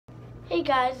Hey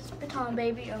guys, it's Baton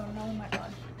Baby. Oh no, my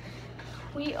God.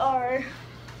 We are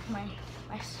my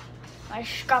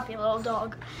scruffy little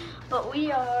dog, but we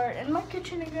are in my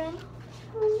kitchen again.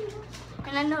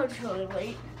 And I know it's really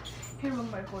late. Here my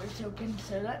microwave's open,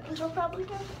 so that means we're probably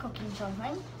gonna be cooking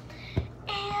something.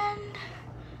 And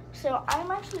so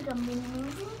I'm actually gonna be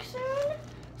moving soon,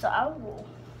 so I will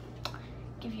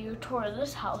give you a tour of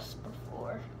this house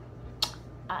before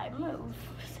I move.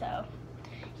 So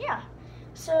yeah.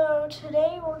 So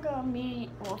today we're gonna be,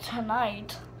 well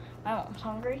tonight, my mom's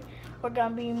hungry, we're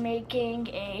gonna be making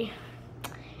a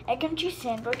egg and cheese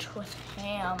sandwich with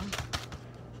ham.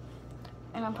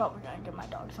 And I'm probably gonna give my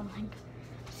dog something.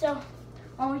 So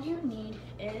all you need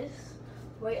is,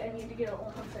 wait, I need to get a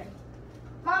one more thing.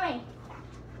 Mommy,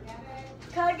 Yeah,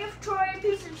 babe. can I give Troy a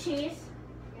piece of cheese?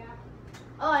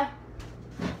 Yeah. Okay.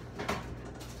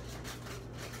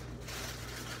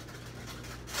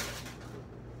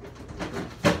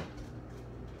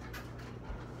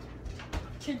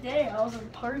 Today I was at a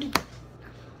party.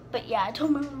 But yeah, I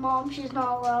told my mom she's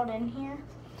not allowed in here.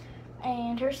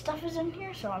 And her stuff is in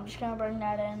here, so I'm just gonna bring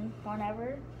that in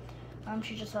whenever.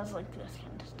 She just has like this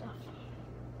kind of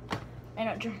stuff. And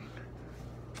a drink.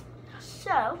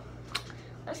 So,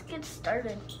 let's get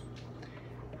started.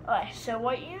 Alright, so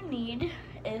what you need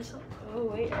is, oh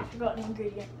wait, I forgot an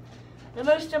ingredient. The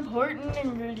most important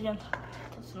ingredient.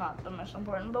 It's not the most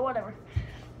important, but whatever.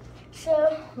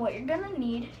 So, what you're gonna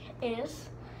need is,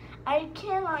 I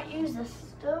cannot use the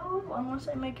stove unless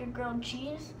I make a grilled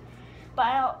cheese, but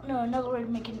I don't know another way to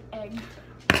make an egg.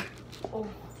 Oh,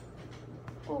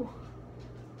 oh,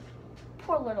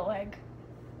 poor little egg.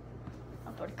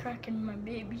 I put a crack in my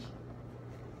baby.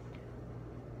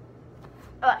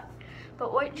 Alright,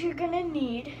 but what you're gonna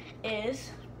need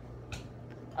is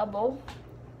a bowl.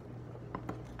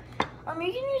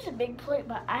 You can use a big plate,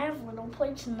 but I have little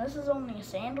plates, and this is only a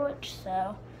sandwich,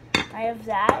 so I have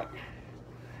that.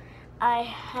 I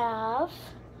have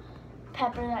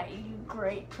pepper that you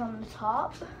grate from the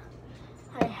top.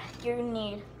 You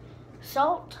need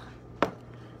salt.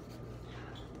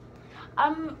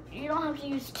 You don't have to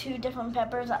use two different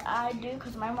peppers. I do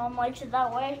because my mom likes it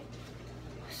that way.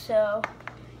 So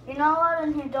you're not allowed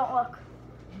in here. Don't look.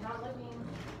 You're not looking.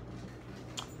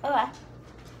 Okay.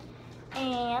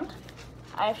 And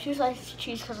I have 2 slices of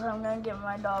cheese because I'm going to give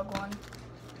my dog one.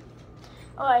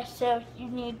 Alright, so you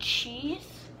need cheese,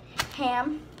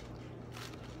 ham,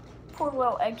 poor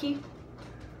little eggie,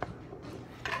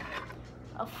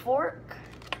 a fork,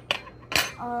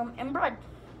 and bread.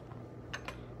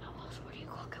 How else would you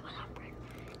cook it without bread?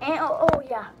 And, oh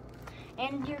yeah,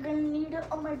 and you're going to need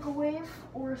a microwave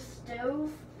or a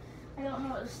stove. I don't know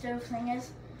what the stove thing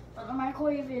is, but the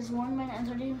microwave is 1 minute and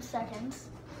 30 seconds.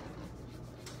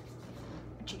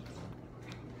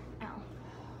 Ow.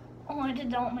 Oh, I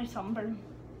did that with my sunburn.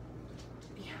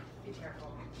 Yeah, be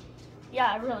careful.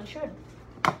 Yeah, I really should.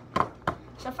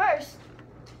 So first,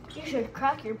 you should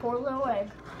crack your poor little egg.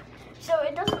 So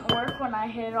it doesn't work when I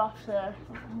hit it off the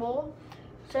bowl.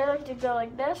 So I like to go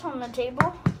like this on the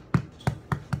table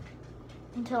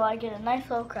until I get a nice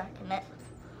little crack in it.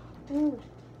 Ooh.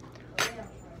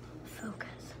 Focus.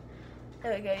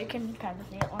 There we go, you can kind of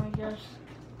see it. Let me just.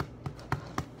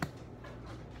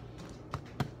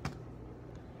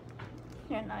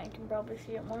 Yeah, now you can probably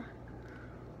see it more.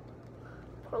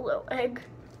 Poor little egg.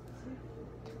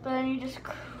 But then you just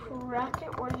crack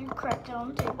it where you cracked it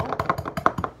on the table.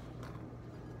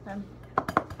 Then,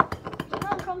 does it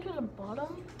not come to the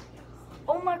bottom?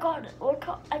 Oh my God, look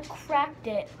how I cracked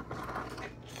it.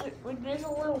 So, like, there's a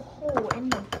little hole in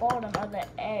the bottom of the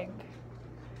egg.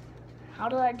 How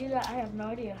did I do that? I have no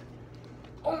idea.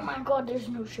 Oh my God, there's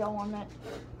no shell on it.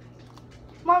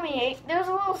 Mommy, there's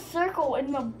a little circle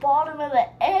in the bottom of the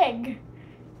egg.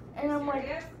 And I'm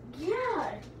like,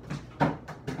 yeah.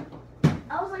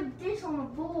 I was like this on the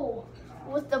bowl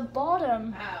with the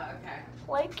bottom. Oh, okay.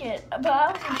 Like it. But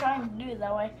I wasn't trying to do it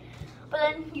that way. But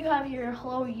then you have your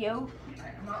little yolk.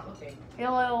 Alright, I'm not looking.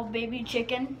 Your little baby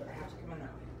chicken. But I have to come on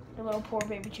up. Your little poor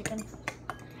baby chicken.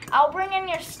 I'll bring in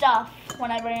your stuff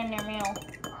when I bring in your meal. I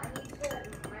need my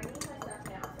stuff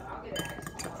now, so I'll get it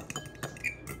next time.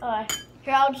 Alright.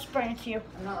 Here, I'll just bring it to you.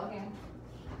 I'm not looking.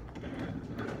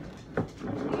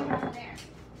 What do you have in there?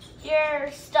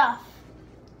 Your stuff.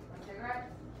 A cigarette?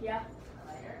 Yeah. A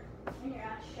lighter?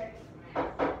 Yeah, sure.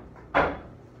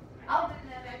 I'll put it in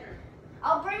the bedroom.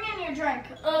 I'll bring in your drink.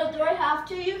 Do I have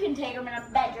to? You can take them in a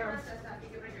bedroom. That's not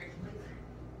take a drink,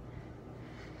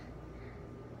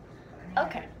 please.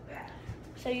 Okay.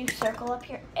 So you circle up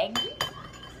your egg.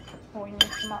 Or you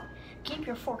mix them up. Keep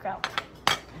your fork out.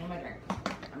 I need my drink.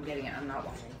 I'm getting it. I'm not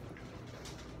watching.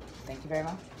 Thank you very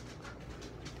much.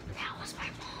 That was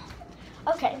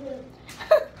Okay.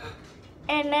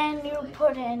 And then you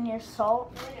put in your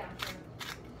salt.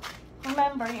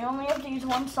 Remember, you only have to use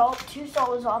 1 salt. 2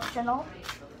 salt is optional.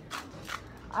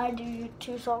 I do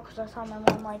 2 salt because that's how my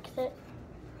mom likes it.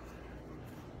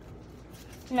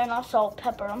 No, not salt,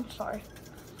 pepper, I'm sorry.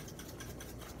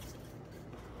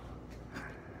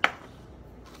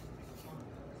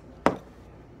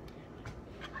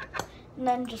 And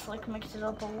then just like mix it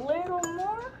up a little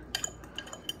more.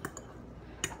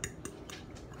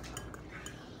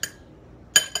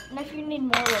 And if you need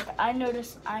more, like I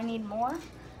notice I need more,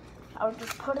 I would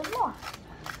just put in more.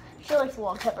 She likes the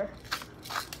long pepper.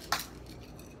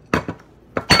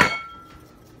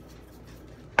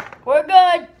 We're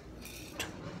good.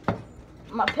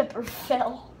 My pepper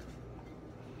fell.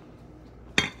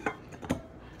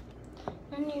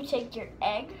 Then you take your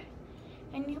egg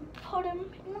and you put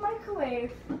them in the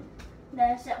microwave.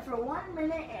 Then set for 1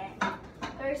 minute and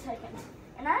 30 seconds.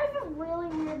 And I have a really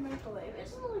weird microwave.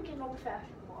 It's like an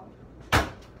old-fashioned one.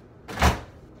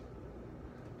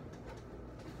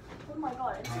 Oh my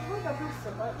god, it's like a mess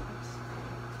of buttons.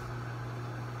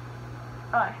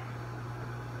 Alright.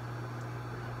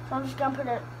 So I'm just gonna put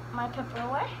my pepper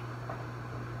away.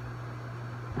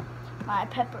 My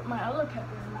other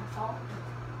pepper and my salt.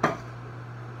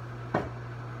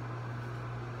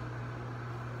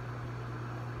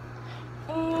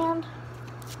 And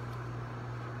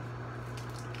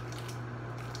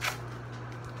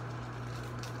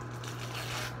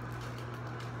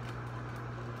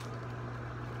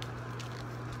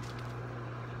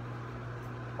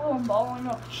oh, I'm balling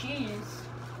up cheese.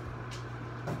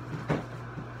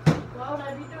 Why would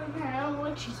I be doing that? I don't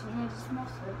like cheese when it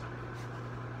smells good.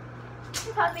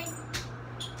 Hey, puppy.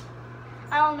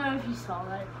 I don't know if you saw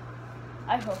that.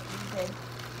 I hope you did.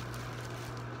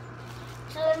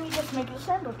 So then you just make the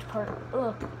sandwich part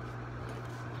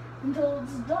until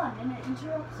it's done and it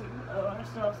interrupts you. Oh, I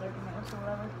still have 30 minutes or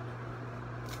whatever.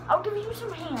 I'll give you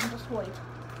some ham. Just wait.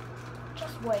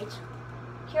 Just wait.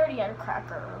 He already had a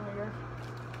cracker earlier.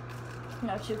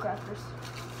 No, 2 crackers.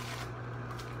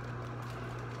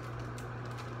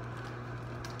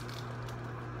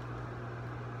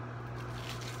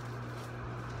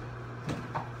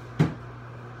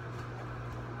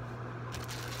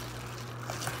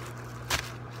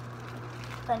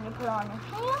 Then you put on your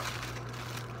ham.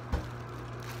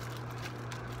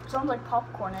 Sounds like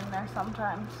popcorn in there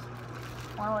sometimes.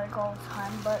 Not like all the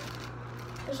time, but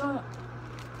there's only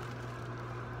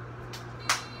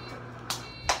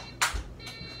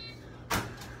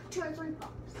 2 or 3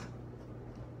 pops.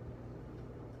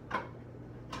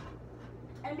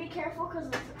 And be careful because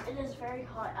it is very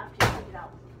hot after you take it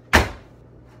out.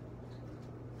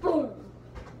 Boom!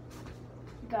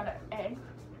 You got an egg.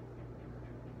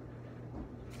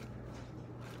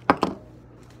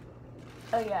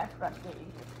 Oh yeah, I forgot to get you.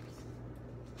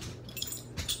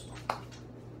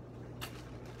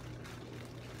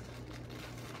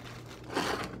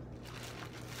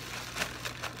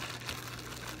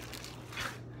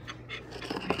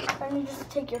 Then you just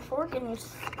take your fork and you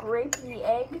scrape the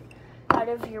egg out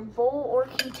of your bowl or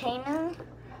container.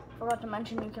 Forgot to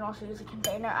mention you can also use a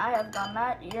container. I have done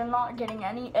that. You're not getting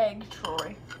any egg,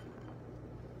 Troy.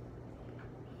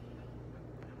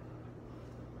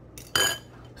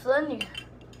 So then you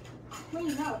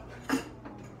clean up.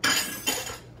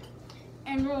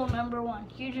 And rule number 1,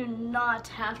 you do not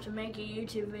have to make a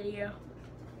YouTube video.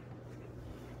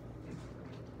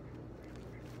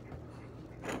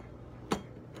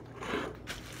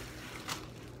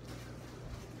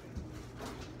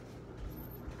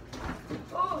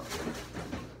 Oh.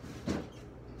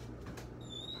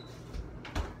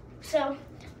 So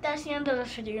that's the end of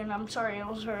this video, and I'm sorry it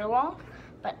was very long,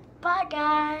 but bye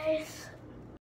guys.